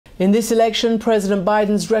In this election, President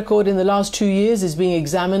Biden's record in the last 2 years is being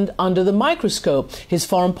examined under the microscope. His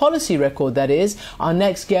foreign policy record, that is. Our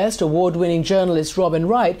next guest, award-winning journalist Robin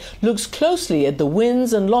Wright, looks closely at the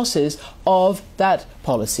wins and losses of that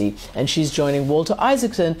policy. And she's joining Walter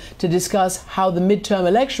Isaacson to discuss how the midterm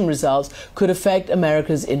election results could affect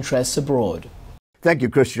America's interests abroad. Thank you,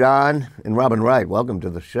 Christian and Robin Wright. Welcome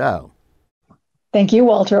to the show. Thank you,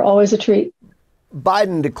 Walter. Always a treat.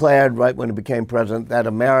 Biden declared right when he became president that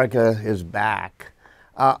America is back.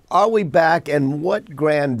 Are we back, and what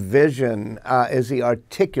grand vision is he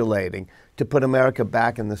articulating to put America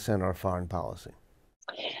back in the center of foreign policy?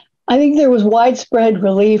 I think there was widespread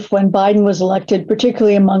relief when Biden was elected,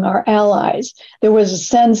 particularly among our allies. There was a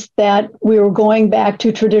sense that we were going back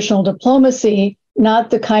to traditional diplomacy, not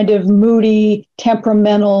the kind of moody,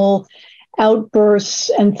 temperamental outbursts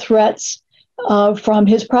and threats from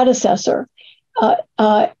his predecessor.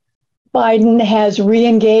 Biden has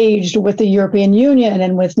re-engaged with the European Union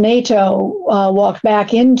and with NATO, walked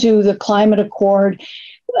back into the climate accord,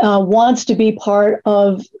 wants to be part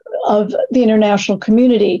of the international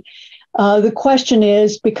community. The question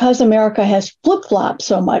is, because America has flip-flopped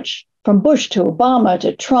so much from Bush to Obama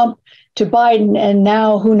to Trump to Biden, and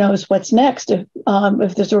now who knows what's next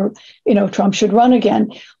if there's Trump should run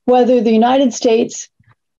again, whether the United States,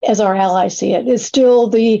 as our allies see it, is still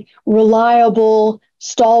the reliable,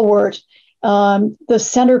 stalwart, the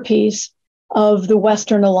centerpiece of the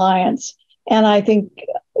Western alliance. And I think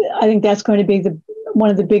that's going to be one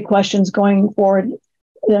of the big questions going forward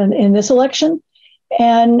in this election,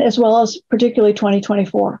 and as well as particularly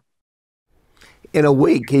 2024. In a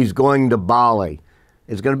week, he's going to Bali.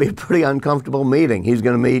 It's going to be a pretty uncomfortable meeting. He's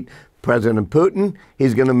going to meet President Putin.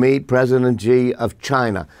 He's going to meet President Xi of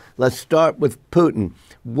China. Let's start with Putin.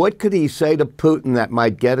 What could he say to Putin that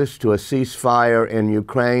might get us to a ceasefire in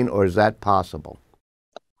Ukraine, or is that possible?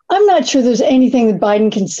 I'm not sure there's anything that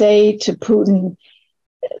Biden can say to Putin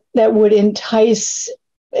that would entice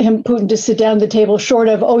Putin to sit down at the table, short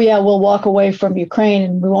of, oh yeah, we'll walk away from Ukraine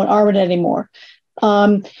and we won't arm it anymore.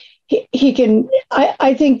 He can.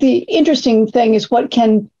 I think the interesting thing is, what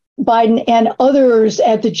can Biden and others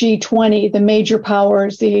at the G20, the major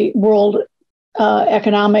powers, the world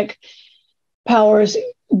economic powers,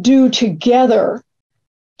 do together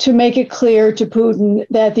to make it clear to Putin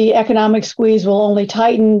that the economic squeeze will only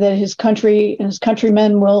tighten, that his country and his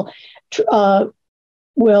countrymen will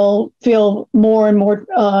feel more and more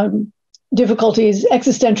difficulties,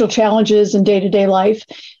 existential challenges in day-to-day life,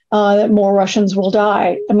 that more Russians will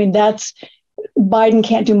die. I mean, Biden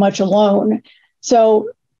can't do much alone. So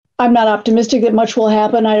I'm not optimistic that much will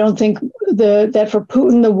happen. I don't think that for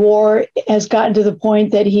Putin, the war has gotten to the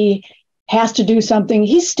point that he has to do something.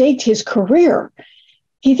 He's staked his career.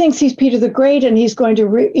 He thinks he's Peter the Great, and he's going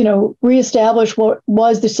to reestablish what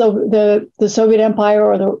was the Soviet Empire,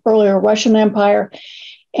 or the earlier Russian Empire.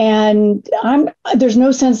 And there's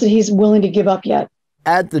no sense that he's willing to give up yet.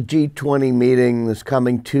 At the G20 meeting this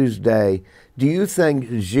coming Tuesday, do you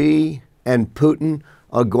think Xi and Putin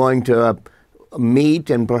are going to meet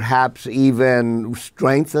and perhaps even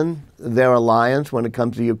strengthen their alliance when it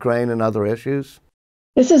comes to Ukraine and other issues?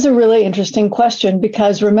 This is a really interesting question,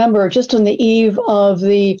 because remember, just on the eve of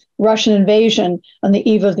the Russian invasion, on the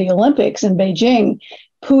eve of the Olympics in Beijing,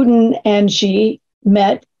 Putin and Xi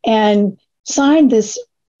met and signed this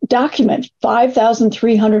document,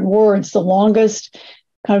 5,300 words, the longest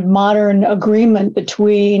kind of modern agreement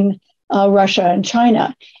between Russia and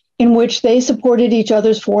China, in which they supported each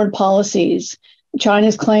other's foreign policies.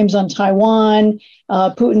 China's claims on Taiwan,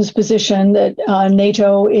 Putin's position that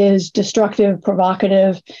NATO is destructive,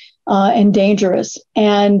 provocative, and dangerous.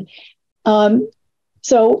 And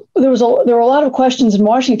so there were a lot of questions in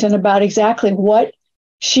Washington about exactly what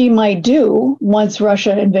Xi might do once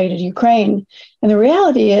Russia invaded Ukraine. And the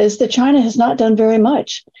reality is that China has not done very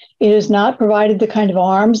much. It has not provided the kind of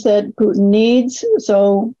arms that Putin needs.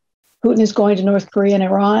 So Putin is going to North Korea and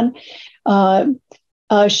Iran.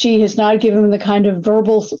 Xi has not given the kind of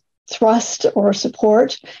verbal thrust or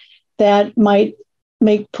support that might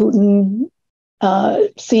make Putin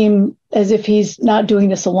seem as if he's not doing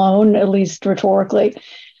this alone, at least rhetorically.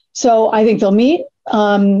 So I think they'll meet.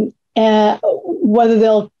 Whether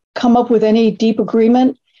they'll come up with any deep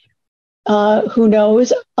agreement, who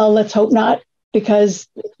knows? Let's hope not, because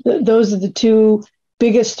those are the two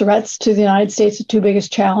biggest threats to the United States, the two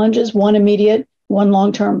biggest challenges, one immediate, one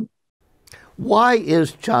long-term. Why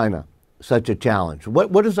is China such a challenge?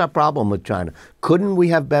 What is our problem with China? Couldn't we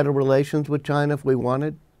have better relations with China if we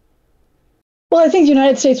wanted? Well, I think the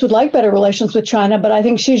United States would like better relations with China, but I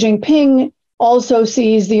think Xi Jinping also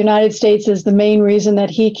sees the United States as the main reason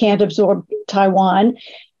that he can't absorb Taiwan.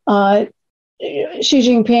 Xi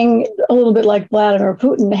Jinping, a little bit like Vladimir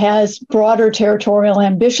Putin, has broader territorial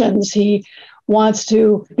ambitions. He wants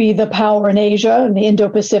to be the power in Asia and the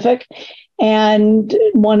Indo-Pacific. And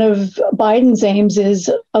one of Biden's aims is,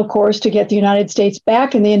 of course, to get the United States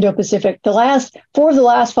back in the Indo-Pacific. Four of the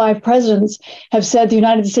last five presidents have said the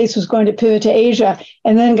United States was going to pivot to Asia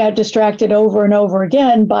and then got distracted over and over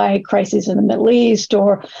again by crises in the Middle East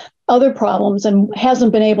or other problems and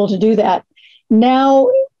hasn't been able to do that. Now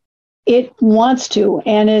it wants to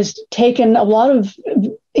and has taken a lot of,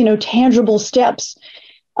 tangible steps,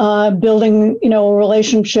 building, a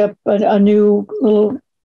relationship, a new little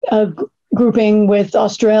grouping with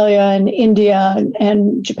Australia and India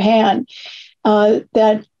and Japan.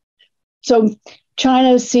 So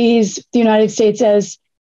China sees the United States as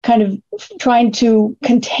kind of trying to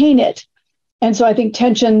contain it. And so I think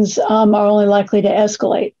tensions are only likely to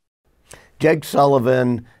escalate. Jake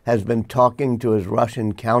Sullivan has been talking to his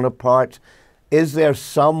Russian counterparts. Is there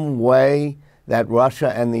some way that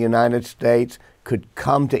Russia and the United States could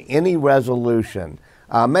come to any resolution,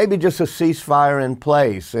 maybe just a ceasefire in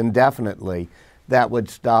place indefinitely, that would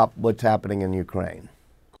stop what's happening in Ukraine?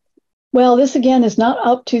 Well, this again is not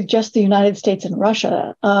up to just the United States and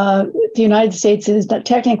Russia. The United States is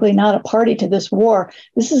technically not a party to this war.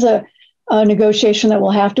 This is a negotiation that will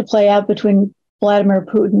have to play out between Vladimir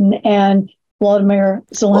Putin and Vladimir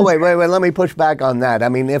Zelensky. Oh, wait, let me push back on that. I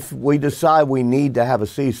mean, if we decide we need to have a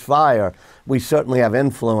ceasefire, we certainly have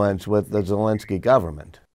influence with the Zelensky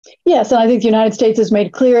government. Yes, and I think the United States has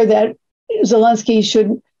made clear that Zelensky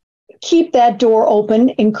should keep that door open,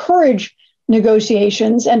 encourage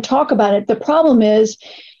negotiations, and talk about it. The problem is,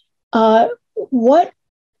 what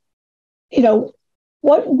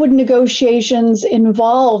would negotiations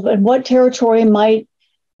involve, and what territory might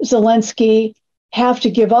Zelensky have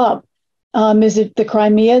to give up? Is it the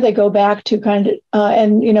Crimea? They go back to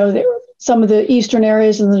some of the eastern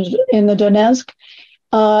areas in the Donetsk.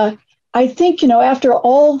 I think, after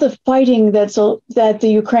all the fighting that the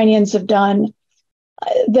Ukrainians have done,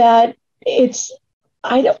 that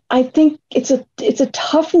I think it's a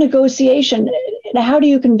tough negotiation. How do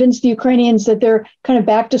you convince the Ukrainians that they're kind of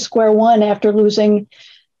back to square one after losing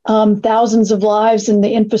thousands of lives in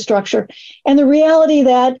the infrastructure? And the reality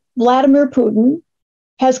that Vladimir Putin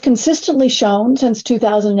has consistently shown since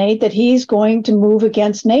 2008 that he's going to move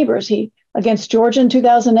against neighbors. Against Georgia in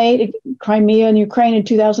 2008, Crimea and Ukraine in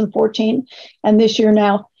 2014, and this year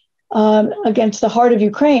now against the heart of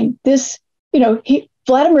Ukraine.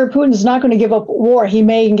 Vladimir Putin is not going to give up war. He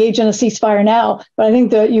may engage in a ceasefire now, but I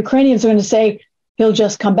think the Ukrainians are going to say he'll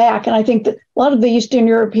just come back. And I think that a lot of the Eastern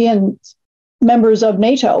European members of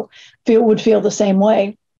NATO would feel the same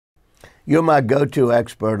way. You're my go-to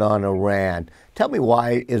expert on Iran. Tell me,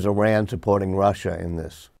 why is Iran supporting Russia in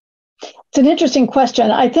this? It's an interesting question.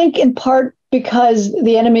 I think in part because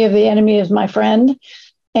the enemy of the enemy is my friend,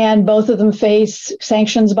 and both of them face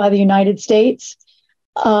sanctions by the United States.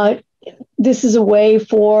 This is a way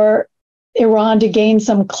for Iran to gain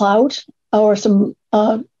some clout or some,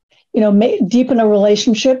 deepen a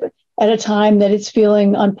relationship at a time that it's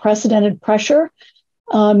feeling unprecedented pressure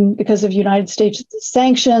because of United States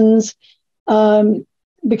sanctions,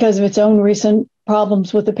 because of its own recent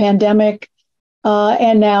problems with the pandemic,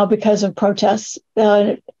 and now because of protests,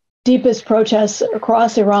 deepest protests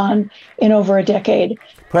across Iran in over a decade.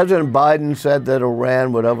 President Biden said that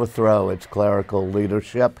Iran would overthrow its clerical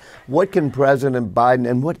leadership. What can President Biden,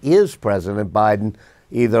 and what is President Biden,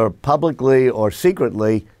 either publicly or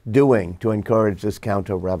secretly, doing to encourage this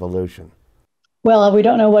counter-revolution? Well, we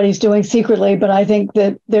don't know what he's doing secretly, but I think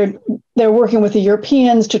that they're working with the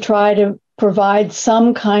Europeans to try to provide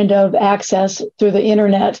some kind of access through the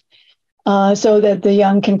internet so that the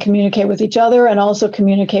young can communicate with each other and also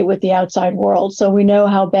communicate with the outside world. So we know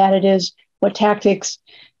how bad it is, what tactics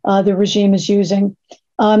the regime is using.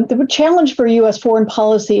 The challenge for U.S. foreign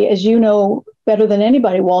policy, as you know better than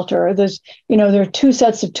anybody, Walter, there are two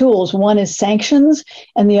sets of tools. One is sanctions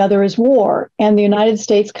and the other is war. And the United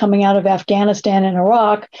States, coming out of Afghanistan and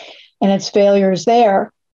Iraq and its failures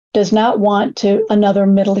there, does not want another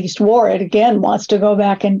Middle East war. It again wants to go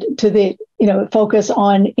back into the focus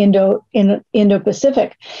on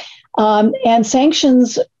Indo-Pacific. And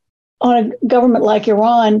sanctions on a government like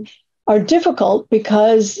Iran are difficult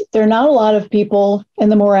because there are not a lot of people in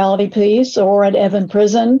the morality police or at Evin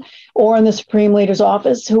prison or in the Supreme Leader's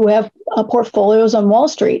office who have portfolios on Wall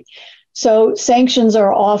Street. So sanctions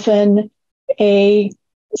are often a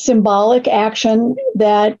symbolic action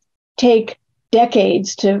that take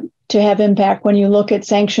decades to have impact. When you look at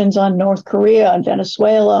sanctions on North Korea and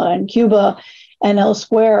Venezuela and Cuba and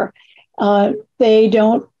elsewhere, they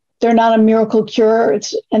don't they're not a miracle cure.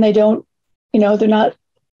 And they don't,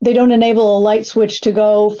 they don't enable a light switch to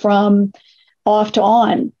go from off to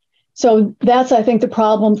on. So that's, I think, the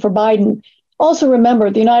problem for Biden. Also, remember,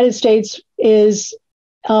 the United States is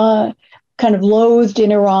kind of loathed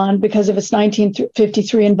in Iran because of its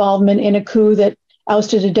 1953 involvement in a coup that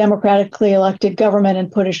ousted a democratically elected government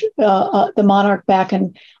and put the monarch back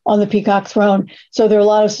on the peacock throne. So there are a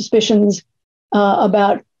lot of suspicions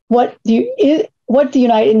about what the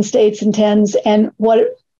United States intends and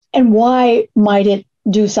why might it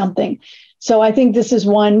do something. So I think this is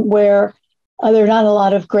one where there are not a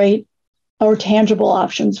lot of great or tangible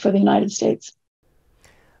options for the United States.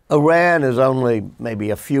 Iran is only maybe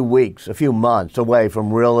a few weeks, a few months away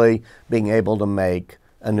from really being able to make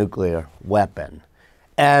a nuclear weapon.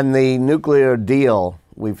 And the nuclear deal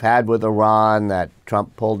we've had with Iran that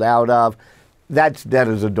Trump pulled out of, that's dead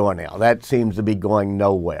as a doornail. That seems to be going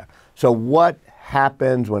nowhere. So what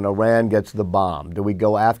happens when Iran gets the bomb? Do we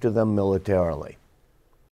go after them militarily?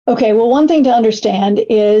 Okay, well, one thing to understand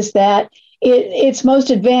is that its most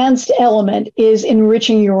advanced element is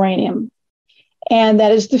enriching uranium, and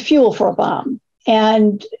that is the fuel for a bomb.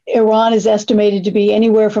 And Iran is estimated to be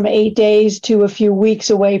anywhere from 8 days to a few weeks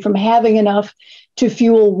away from having enough to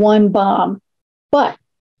fuel one bomb. But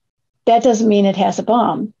that doesn't mean it has a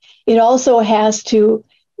bomb. It also has to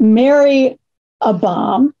marry a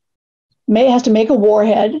bomb, has to make a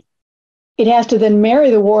warhead. It has to then marry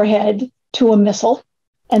the warhead to a missile.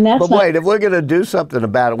 And that's But wait, if we're going to do something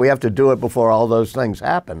about it, we have to do it before all those things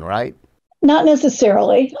happen, right? Not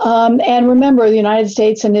necessarily. And remember, the United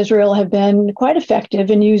States and Israel have been quite effective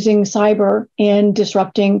in using cyber in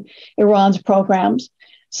disrupting Iran's programs.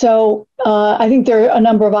 So I think there are a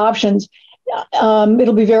number of options.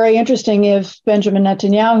 It'll be very interesting if Benjamin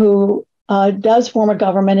Netanyahu does form a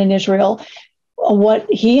government in Israel, what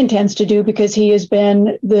he intends to do, because he has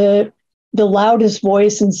been the loudest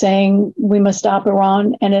voice in saying we must stop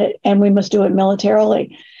Iran and we must do it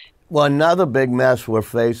militarily. Well, another big mess we're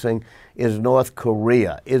facing is North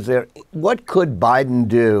Korea. What could Biden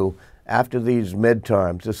do after these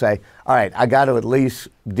midterms to say, all right, I got to at least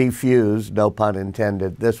defuse, no pun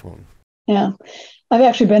intended, this one? Yeah, I've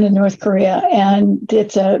actually been in North Korea, and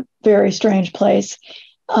it's a very strange place.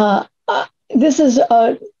 This is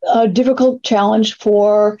a difficult challenge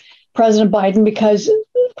for President Biden because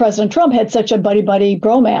President Trump had such a buddy-buddy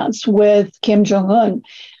bromance with Kim Jong-un,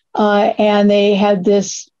 and they had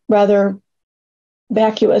this rather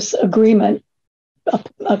vacuous agreement,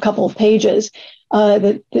 a couple of pages,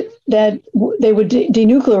 that they would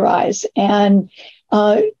denuclearize. And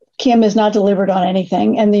Kim has not delivered on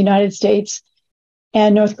anything, and the United States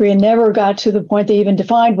and North Korea never got to the point they even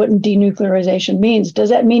defined what denuclearization means. Does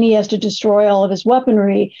that mean he has to destroy all of his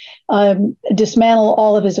weaponry, dismantle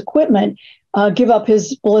all of his equipment, give up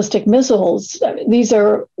his ballistic missiles?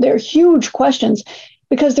 They're huge questions,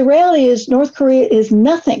 because the reality is North Korea is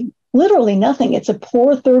nothing, literally nothing. It's a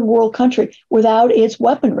poor third world country without its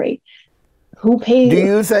weaponry. Who pays? Do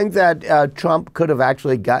you think that Trump could have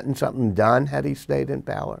actually gotten something done had he stayed in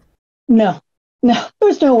power? No,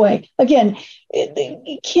 there's no way. Again,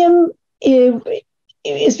 Kim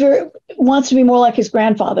wants to be more like his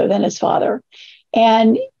grandfather than his father.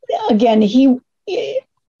 And again, the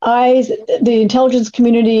intelligence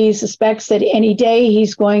community suspects that any day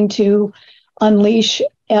he's going to unleash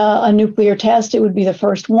a nuclear test. It would be the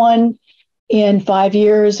first one in 5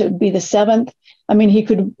 years. It would be the seventh. I mean, he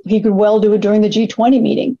could well do it during the G20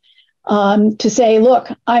 meeting to say, look,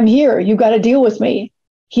 I'm here. You got to deal with me.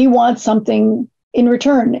 He wants something in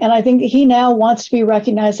return. And I think he now wants to be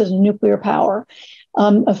recognized as a nuclear power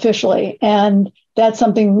officially. And that's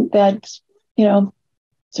something that's,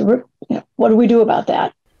 what do we do about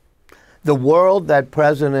that? The world that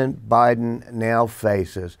President Biden now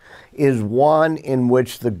faces is one in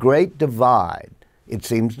which the great divide, it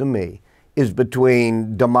seems to me, is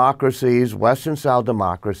between democracies, Western-style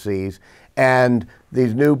democracies, and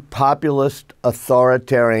these new populist,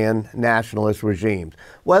 authoritarian, nationalist regimes,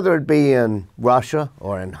 whether it be in Russia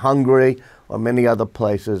or in Hungary or many other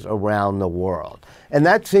places around the world. And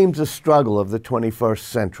that seems the struggle of the 21st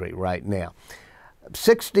century right now.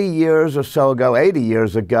 60 years or so ago, 80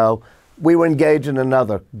 years ago, we were engaged in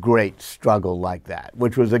another great struggle like that,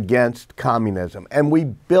 which was against communism. And we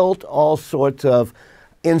built all sorts of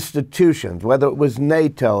institutions, whether it was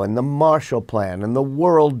NATO and the Marshall Plan and the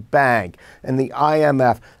World Bank and the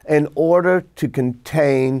IMF, in order to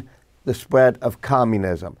contain the spread of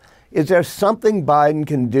communism. Is there something Biden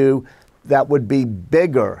can do that would be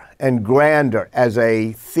bigger and grander as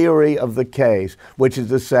a theory of the case, which is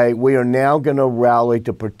to say we are now going to rally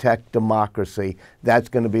to protect democracy? That's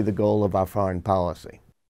going to be the goal of our foreign policy.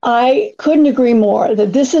 I couldn't agree more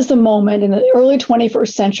that this is the moment in the early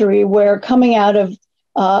 21st century where, coming out of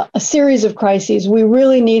a series of crises, we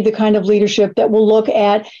really need the kind of leadership that will look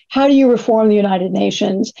at how do you reform the United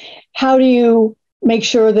Nations? How do you make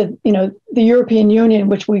sure that, the European Union,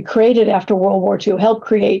 which we created after World War II, helped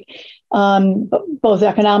create, both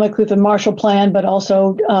economically with the Marshall Plan, but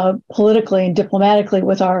also politically and diplomatically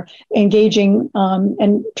with our engaging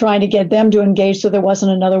and trying to get them to engage so there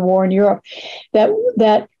wasn't another war in Europe,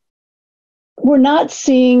 that we're not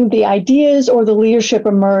seeing the ideas or the leadership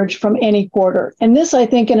emerge from any quarter. And this, I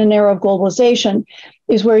think, in an era of globalization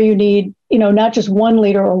is where you need, not just one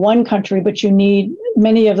leader or one country, but you need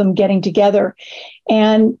many of them getting together.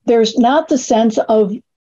 And there's not the sense of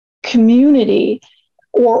community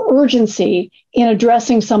or urgency in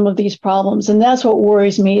addressing some of these problems. And that's what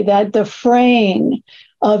worries me, that the fraying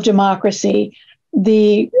of democracy,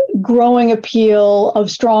 the growing appeal of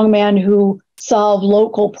strongmen who solve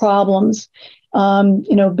local problems,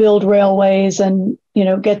 build railways and,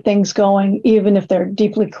 get things going, even if they're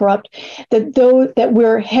deeply corrupt, that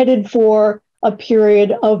we're headed for a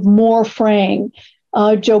period of more fraying.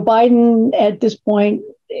 Joe Biden at this point,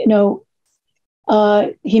 he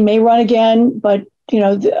may run again, but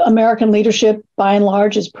the American leadership, by and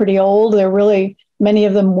large, is pretty old. They're really, many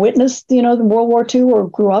of them witnessed, the World War II or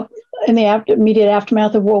grew up in the immediate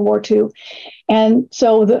aftermath of World War II. And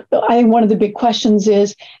so I think one of the big questions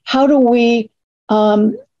is, how do we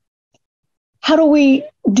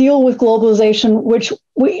deal with globalization, which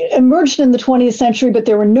we emerged in the 20th century, but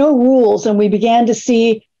there were no rules. And we began to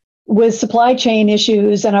see with supply chain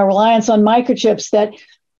issues and our reliance on microchips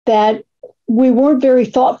that we weren't very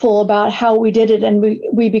thoughtful about how we did it. And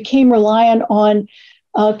we became reliant on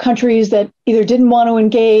countries that either didn't want to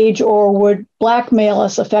engage or would blackmail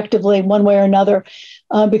us effectively one way or another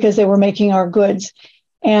because they were making our goods.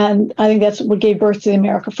 And I think that's what gave birth to the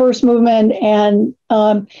America First movement and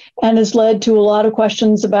has led to a lot of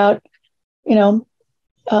questions about,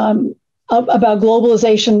 about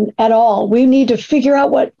globalization at all. We need to figure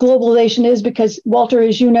out what globalization is because, Walter,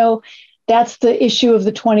 as you know, that's the issue of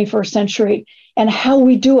the 21st century and how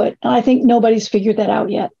we do it. And I think nobody's figured that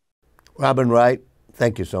out yet. Robin Wright,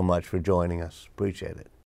 thank you so much for joining us. Appreciate it.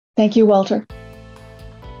 Thank you, Walter.